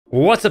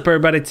What's up,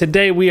 everybody?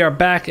 Today we are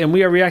back and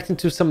we are reacting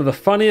to some of the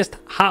funniest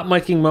hot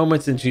miking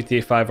moments in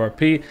GTA 5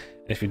 RP. And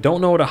if you don't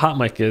know what a hot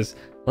mic is,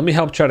 let me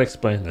help try to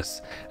explain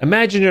this.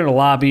 Imagine you're in a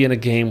lobby in a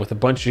game with a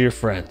bunch of your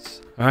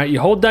friends. All right, you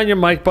hold down your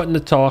mic button to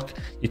talk,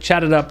 you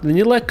chat it up, and then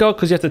you let go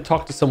because you have to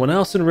talk to someone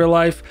else in real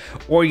life,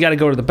 or you got to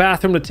go to the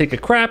bathroom to take a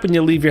crap and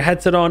you leave your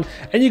headset on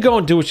and you go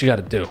and do what you got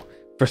to do.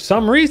 For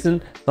some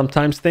reason,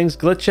 sometimes things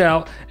glitch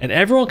out and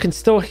everyone can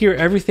still hear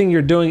everything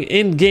you're doing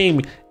in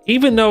game,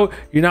 even though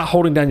you're not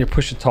holding down your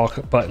push to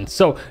talk button.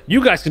 So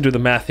you guys can do the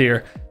math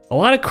here. A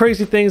lot of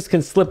crazy things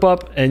can slip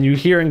up and you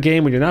hear in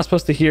game when you're not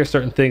supposed to hear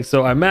certain things.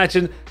 So I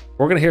imagine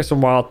we're gonna hear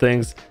some wild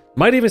things.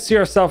 Might even see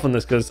ourselves in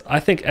this because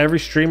I think every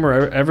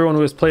streamer, everyone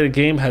who has played a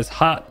game has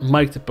hot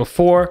mic'd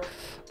before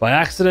by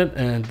accident,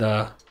 and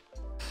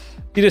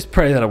you just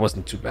pray that it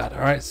wasn't too bad.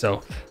 All right,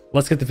 so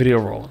let's get the video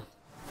rolling.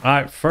 All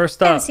right,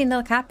 first I up, haven't seen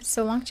Little Cap. It's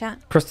so long,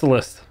 chat. Crystal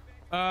List.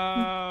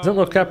 Isn't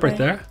Little Cap right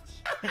there?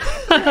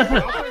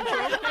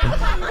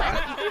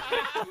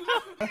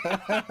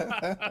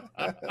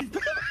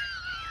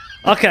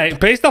 Okay,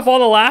 based off all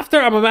the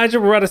laughter, I'm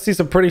imagining we're about to see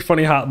some pretty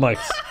funny hot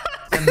mics.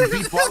 And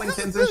beat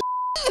Wellingtons and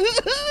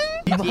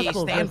What do you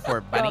stand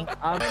for, buddy?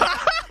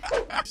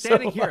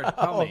 Standing here,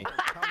 tell me.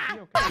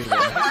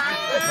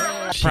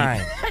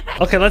 Prime.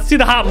 Okay, let's see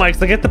the hot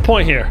mics. I get the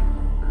point here.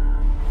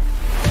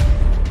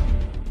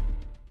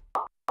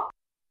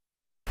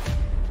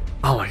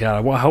 Oh my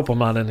god, I hope I'm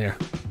not in here.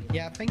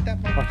 Yeah, I think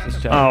that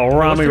might Oh,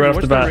 Rami right off the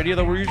What's bat. the radio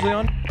that we're usually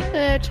on?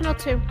 Channel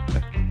 2.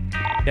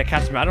 Yeah,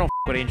 Casper, I don't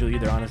with Angel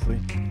either, honestly.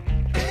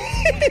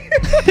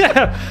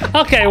 Yeah.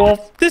 Okay,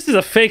 well, this is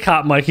a fake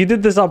hot mic. He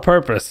did this on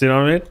purpose, you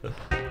know what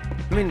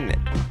I mean?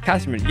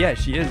 Casper, yeah,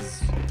 she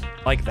is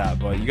like that,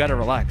 but you gotta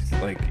relax.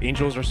 Like,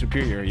 angels are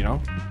superior, you know?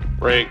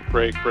 Break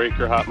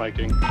your hot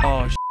miking.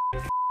 Oh,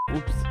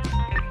 oops.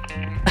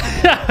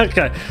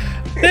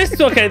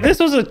 Okay. This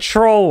was a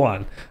troll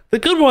one. The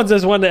good ones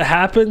is when it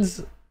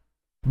happens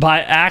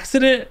by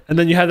accident, and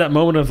then you have that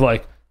moment of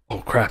like, oh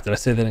crap, did I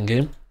say that in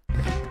game?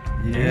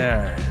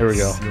 Yeah. Here we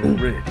go. You're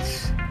rich.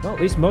 Well,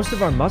 at least most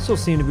of our muscles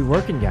seem to be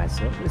working, guys,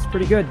 so it's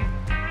pretty good.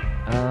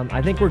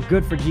 I think we're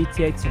good for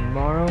GTA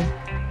tomorrow.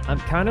 I'm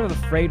kind of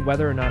afraid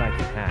whether or not I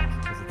can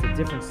hack, because it's a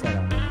different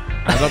setup.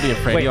 Don't be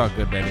afraid. Wait. You're all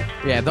good, baby.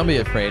 Yeah, don't be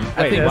afraid.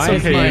 Wait,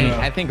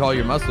 I think all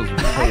your muscles are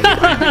totally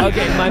fine.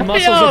 Okay, my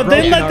muscles Yo, are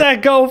broken. they let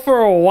that go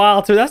for a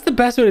while too. That's the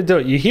best way to do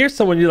it. You hear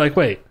someone, you're like,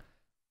 wait,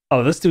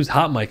 oh, this dude's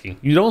hot micing.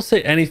 You don't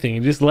say anything.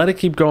 You just let it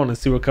keep going and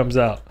see what comes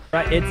out.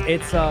 Right,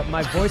 it's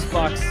my voice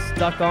box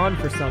stuck on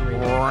for some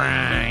reason.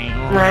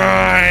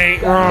 Right.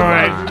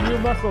 Your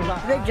muscles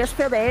are... They just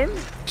filled in?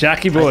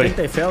 Jackie I boy. think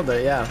they failed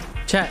it, yeah.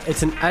 Chat,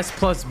 it's an S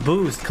plus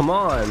boost. Come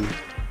on.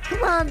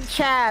 Come on,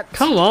 chat.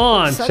 Come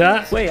on,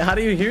 chat. Wait, how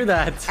do you hear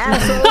that?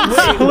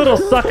 Assholes. Little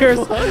suckers.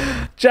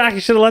 Jack, you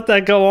should have let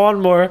that go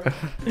on more.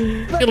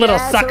 You little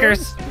assholes.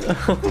 suckers.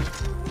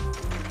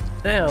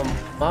 Damn,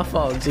 my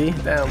fault, G.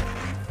 Damn.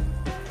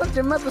 What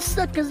the mother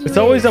suckers you It's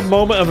always a is?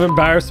 moment of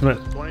embarrassment.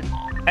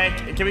 Hey,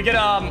 can we get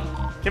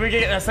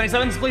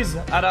 77s, please,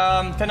 at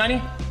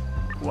 1090?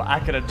 Well, I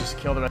could have just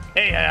killed him.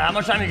 Hey, how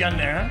much time you got in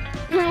there,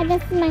 huh? Hi,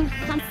 this is my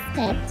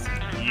hostage.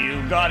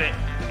 You got it.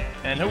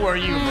 And who are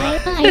you, bro?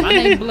 Hi. My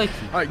name's Blakey.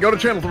 All right, go to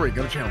channel 3.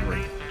 Go to channel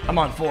 3. I'm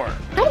on 4.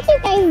 Aren't you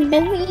guys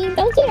busy?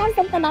 Don't you have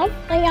something else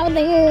to go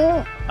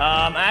do?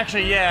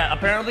 Actually, yeah.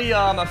 Apparently,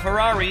 a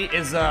Ferrari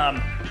is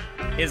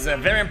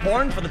very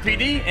important for the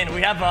PD, and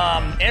we have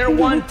Air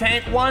 1,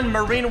 Tank 1,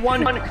 Marine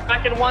 1,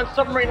 Kraken 1,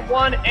 Submarine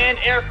 1, and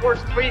Air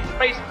Force 3,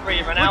 Space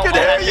 3 for now. Look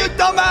at here, you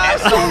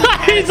dumbass!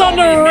 He's on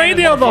the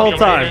radio the whole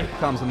time.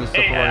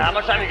 Hey, how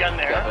much time you got in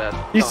there?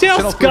 You see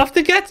how scuffed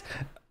it gets?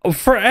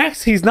 For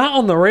X, he's not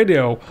on the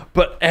radio,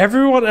 but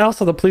everyone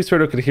else on the police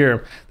radio could hear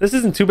him. This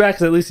isn't too bad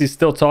because at least he's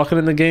still talking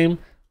in the game.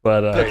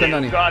 But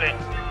You got it.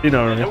 you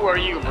know what I And mean. who are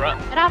you, bro?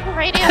 Get off the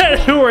radio.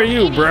 Who are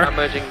you, bro?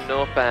 Emerging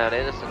northbound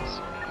innocence.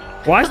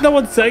 Why is no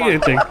one saying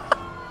anything?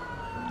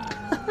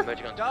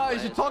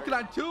 Guys, you're talking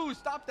on 2.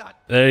 Stop that.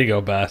 There you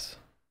go, Bass.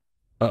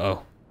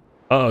 Uh-oh.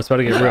 Uh-oh, it's about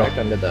to get real.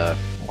 Under the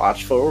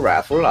watchful,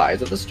 wrathful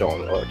eyes of the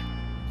Storm Lord.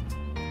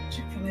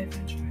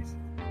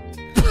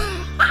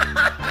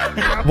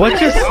 What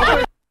just...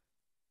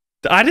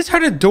 I just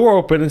heard a door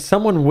open and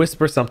someone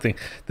whisper something.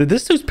 Did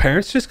this dude's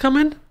parents just come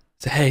in?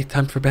 Say, hey,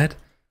 time for bed?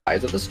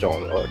 Eyes of the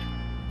Storm Lord.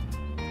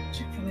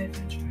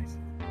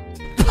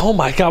 Oh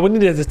my god, we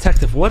need a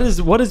detective. What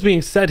is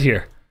being said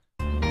here?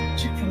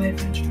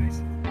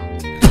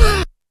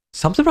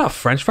 Something about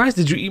French fries?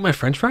 Did you eat my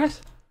French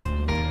fries?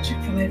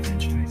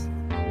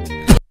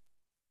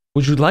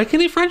 Would you like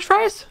any French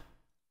fries?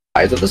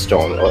 Eyes of the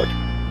Storm Lord.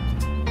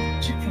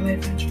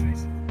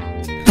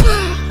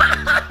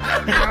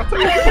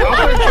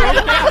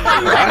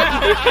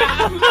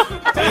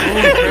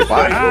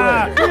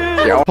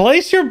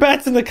 Place your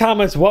bets in the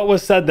comments. What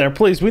was said there,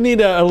 please? We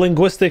need a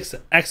linguistics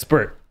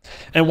expert.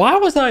 And why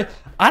was I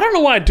don't know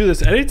why I do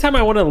this. Anytime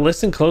I want to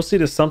listen closely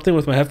to something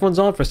with my headphones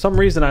on, for some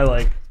reason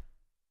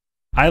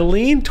I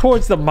lean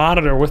towards the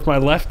monitor with my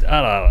left.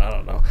 I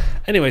don't know.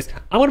 Anyways,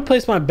 I'm gonna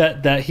place my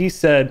bet that he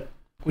said,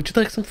 would you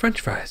like some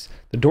French fries?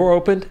 The door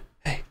opened.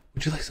 Hey,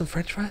 would you like some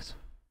French fries?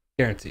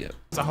 Guarantee it.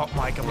 It's a hot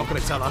mic. I'm not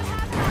going to tell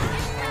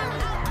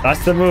her.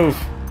 That's the move.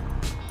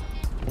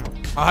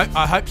 I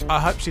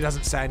hope she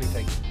doesn't say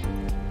anything.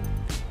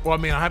 Well, I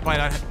mean, I hope I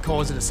don't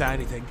cause her to say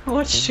anything. I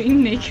watch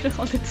stream naked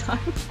all the time.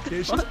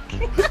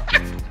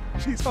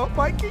 She's hot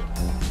miking.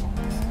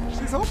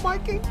 She's hot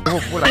miking.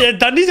 Yeah,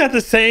 Dundee's got the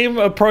same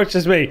approach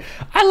as me.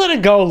 I let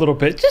it go a little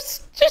bit,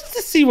 just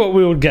to see what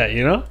we would get,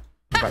 you know?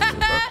 By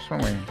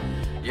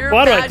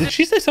the way, did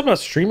she say something about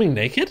streaming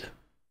naked?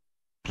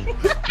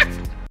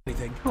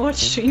 I watch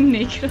stream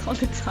naked all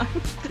the time.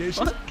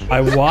 I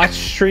watch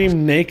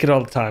stream naked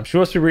all the time. She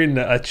must be reading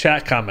a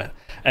chat comment.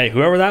 Hey,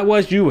 whoever that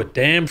was, you a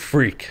damn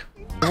freak.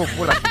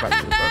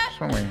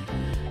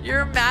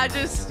 Your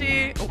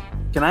Majesty.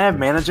 Can I have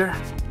manager?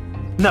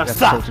 No,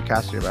 stop. Talk to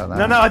Cassie about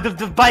that. No,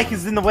 the bike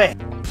is in the way.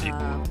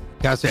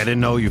 Cassie, I didn't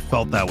know you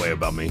felt that way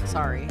about me.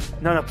 Sorry.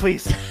 No,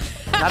 please.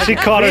 She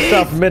caught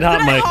herself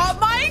mid-hot mic. Hot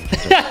mic?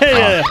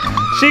 Yeah.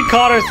 She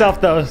caught herself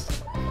though.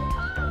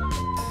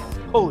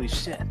 Holy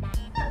shit.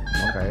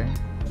 Okay.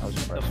 That was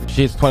impressive.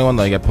 She's 21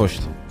 though, you get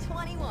pushed.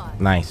 21.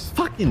 Nice.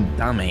 Fucking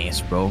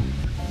dumbass, bro.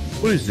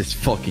 What is this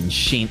fucking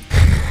shit?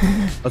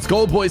 Let's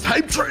go, boys.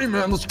 Hype train,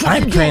 man. Let's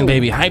hype train,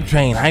 baby. Hype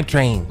train. Hype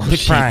train. Big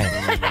prime.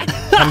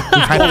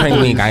 Hype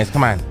train me, guys.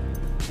 Come on.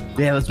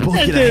 Yeah, let's both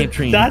get a hype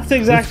train. That's the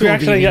exact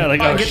reaction I get.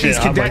 Like, oh Get shit. these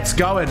cadets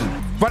going.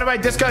 By the way,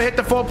 Disco hit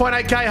the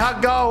 4.8k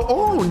hug goal.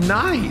 Oh,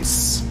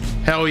 nice.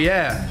 Hell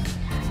yeah.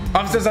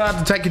 Officers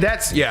allowed to take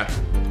cadets? Yeah.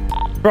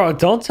 Bro,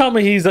 don't tell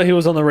me he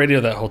was on the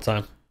radio that whole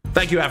time.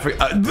 Thank you,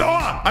 Africa.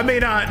 Not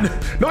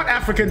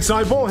African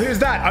Snowball. Who's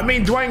that? I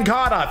mean, Dwayne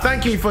Carter.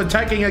 Thank you for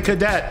taking a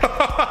cadet.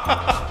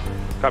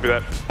 Copy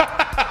that.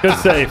 Good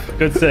save.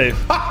 Good save.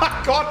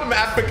 God, I'm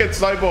African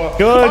Snowball.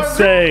 Good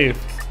save.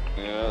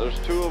 Yeah, there's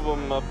two of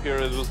them up here.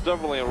 It was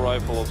definitely a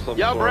rifle of some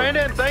Yo, sort.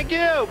 Brandon, thank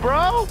you,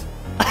 bro.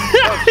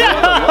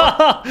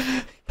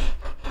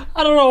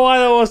 I don't know why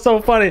that was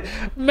so funny.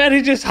 Man,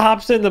 he just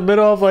hops in the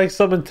middle of like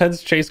some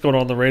intense chase going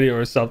on the radio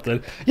or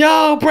something.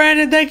 Yo,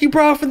 Brandon, thank you,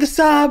 bro, for the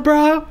sub,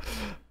 bro.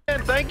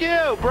 Thank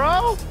you,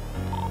 bro.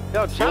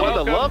 Yo, tell me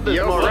to love this,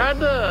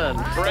 Brandon.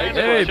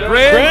 Hey,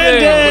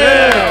 Brandon!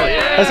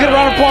 Yeah. Let's get a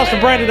round of applause for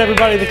Brandon,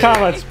 everybody, in the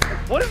comments.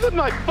 What is with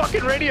my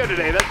fucking radio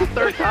today? That's the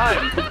third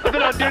time. I've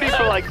been on duty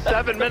for like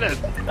 7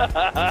 minutes.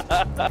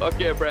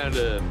 Okay,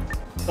 Brandon.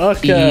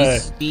 Okay.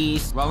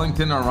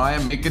 Wellington or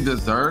Ryan make a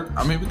dessert?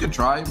 I mean, we could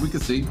try. We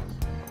could see.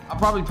 I'll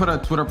probably put a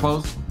Twitter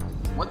post.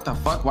 What the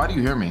fuck? Why do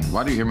you hear me?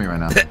 Why do you hear me right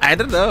now? I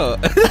don't know.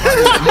 You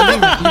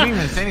didn't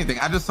even say anything.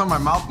 I just saw my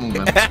mouth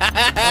moving.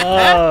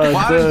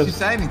 Why didn't you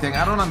say anything?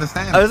 I don't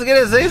understand. I was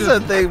gonna say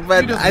something,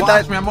 but you just I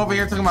watched thought me. I'm over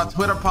here talking about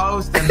Twitter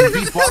posts and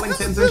beef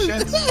Wellingtons and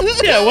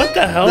shit. Yeah, what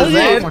the hell?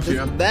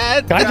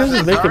 that guy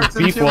doesn't make a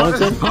beef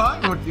Wellington. Why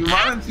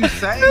don't you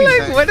say anything?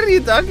 like, what are you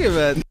talking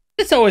about?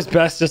 It's always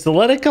best just to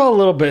let it go a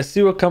little bit,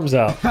 see what comes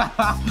out. Bro,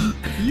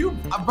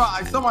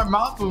 I saw my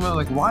mouth moving.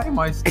 Like, why am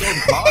I still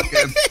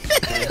talking?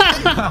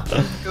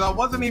 Because I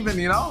wasn't even,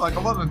 like I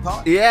wasn't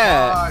talking.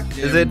 Yeah.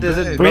 Is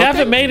it? We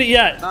haven't made it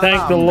yet.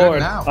 Thank the I'm Lord. good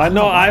now. I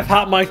know I've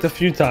hot mic'd a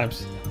few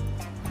times.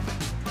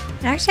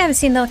 I actually haven't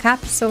seen Little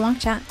Cap so long,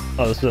 chat.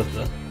 Oh, this is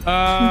what?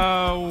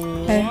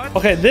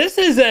 okay, this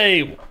is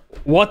a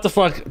what the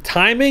fuck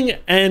timing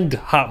and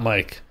hot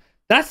mic.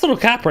 That's Little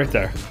Cap right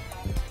there.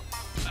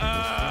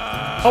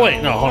 Oh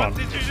wait, no, hold on.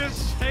 Did you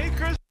just say,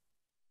 Chris?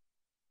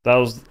 That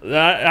was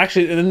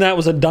actually, and that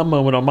was a dumb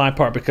moment on my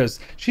part because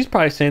she's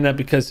probably saying that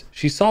because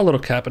she saw Little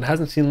Cap and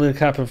hasn't seen Little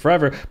Cap in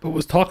forever, but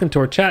was talking to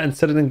her chat and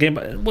said it in game.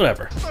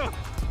 Whatever.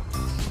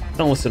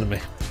 Don't listen to me.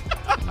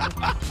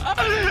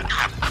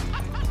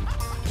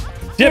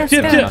 Dip.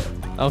 That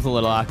was a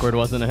little awkward,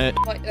 wasn't it?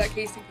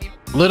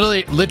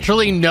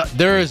 Literally, no.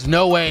 There is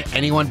no way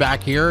anyone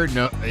back here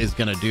is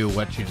gonna do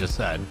what you just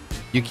said.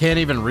 You can't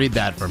even read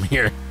that from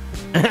here.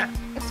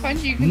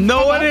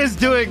 No one is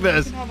doing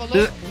this.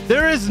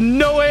 There is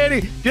no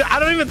way I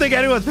don't even think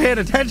anyone's paying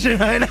attention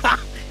right now.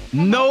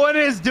 No one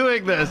is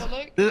doing this.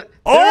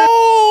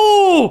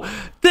 Oh,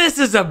 this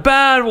is a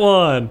bad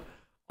one.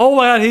 Oh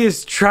my god, he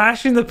is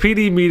trashing the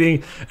PD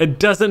meeting and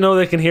doesn't know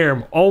they can hear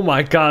him. Oh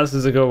my god, this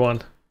is a good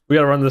one. We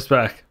gotta run this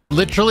back.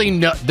 Literally,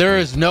 no. There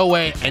is no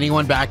way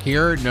anyone back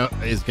here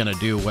is gonna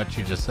do what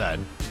you just said.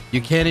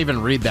 You can't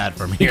even read that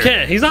from here. You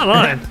can't. He's not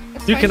lying.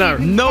 You cannot.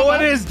 No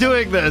one is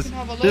doing this.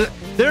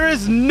 There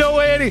is no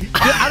way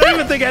I don't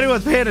even think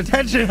anyone's paying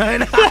attention right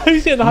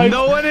now.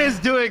 No one is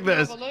doing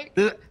this.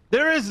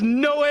 There is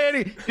no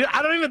way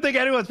I don't even think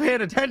anyone's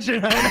paying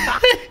attention right now.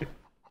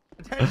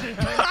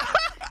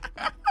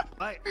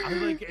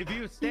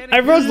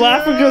 Everyone's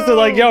laughing because they're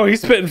like, yo,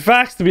 he's spitting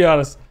facts, to be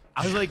honest.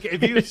 I was like,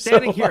 if you were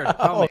standing here,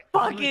 tell me.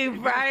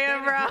 Fucking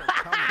Brian, bro.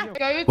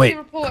 Go Wait, to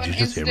report an did you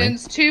just hear me?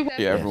 incident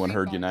to... Yeah, everyone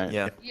heard you now.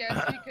 Yeah.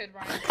 Yes, we could,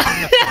 Ryan.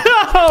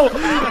 Oh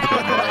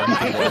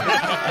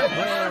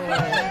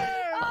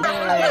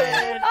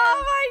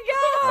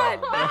my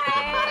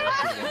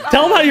god.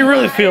 Tell him how you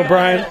really feel,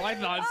 Brian. I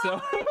thought so.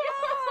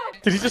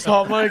 Did he just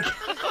hot mic?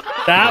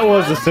 That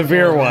was a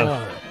severe one.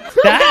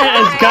 That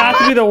has got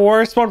to be the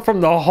worst one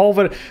from the whole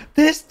video.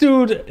 This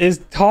dude is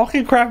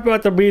talking crap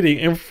about the meeting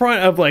in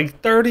front of like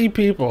 30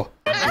 people.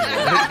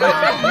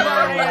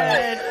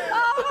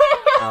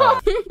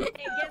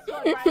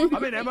 I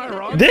mean, am I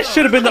wrong? This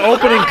should have been the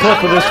opening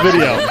clip of this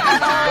video.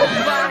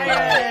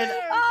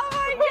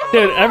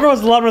 Dude,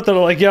 everyone's loving it. They're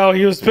like, yo,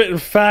 he was spitting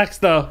facts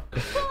though.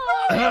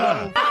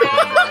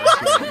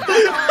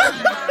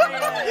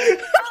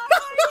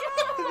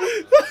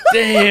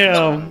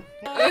 Damn.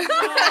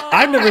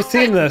 I've never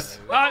seen this.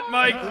 Hot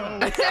Mike.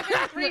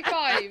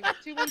 735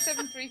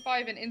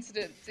 21735 and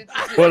incidents.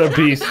 What a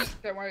beast.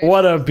 Don't worry.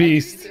 What a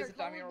beast.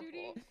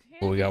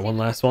 Well, we got one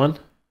last one.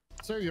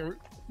 Sir, you're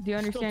Do you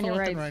understand your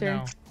rights, sir?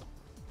 now.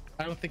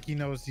 I don't think he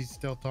knows he's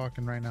still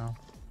talking right now.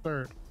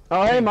 Sir.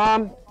 Oh, hey,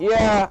 Mom.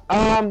 Yeah,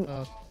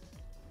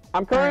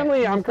 I'm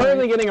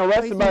currently getting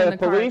arrested by the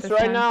police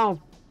right now.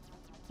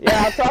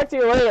 Yeah, I'll talk to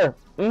you later.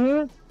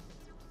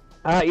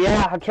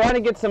 Yeah, I'm trying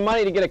to get some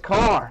money to get a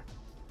car.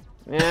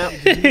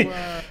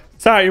 Yeah.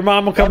 Sorry, your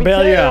mom will come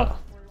bail you out.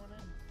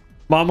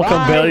 Mom will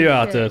come bail you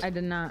out, dude. I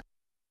did not.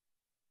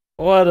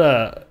 What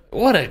a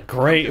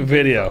great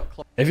video.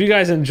 If you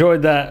guys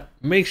enjoyed that,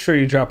 make sure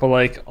you drop a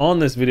like on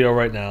this video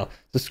right now.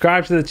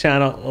 Subscribe to the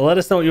channel. Let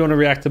us know what you want to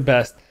react to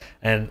best.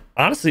 And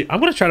honestly, I'm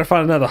gonna try to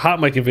find another hot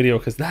micing video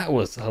because that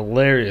was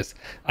hilarious.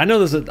 I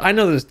know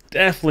there's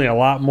definitely a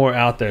lot more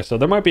out there, so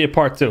there might be a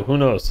part 2. Who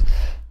knows?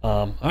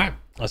 All right,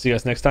 I'll see you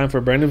guys next time for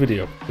a brand new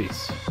video.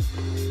 Peace.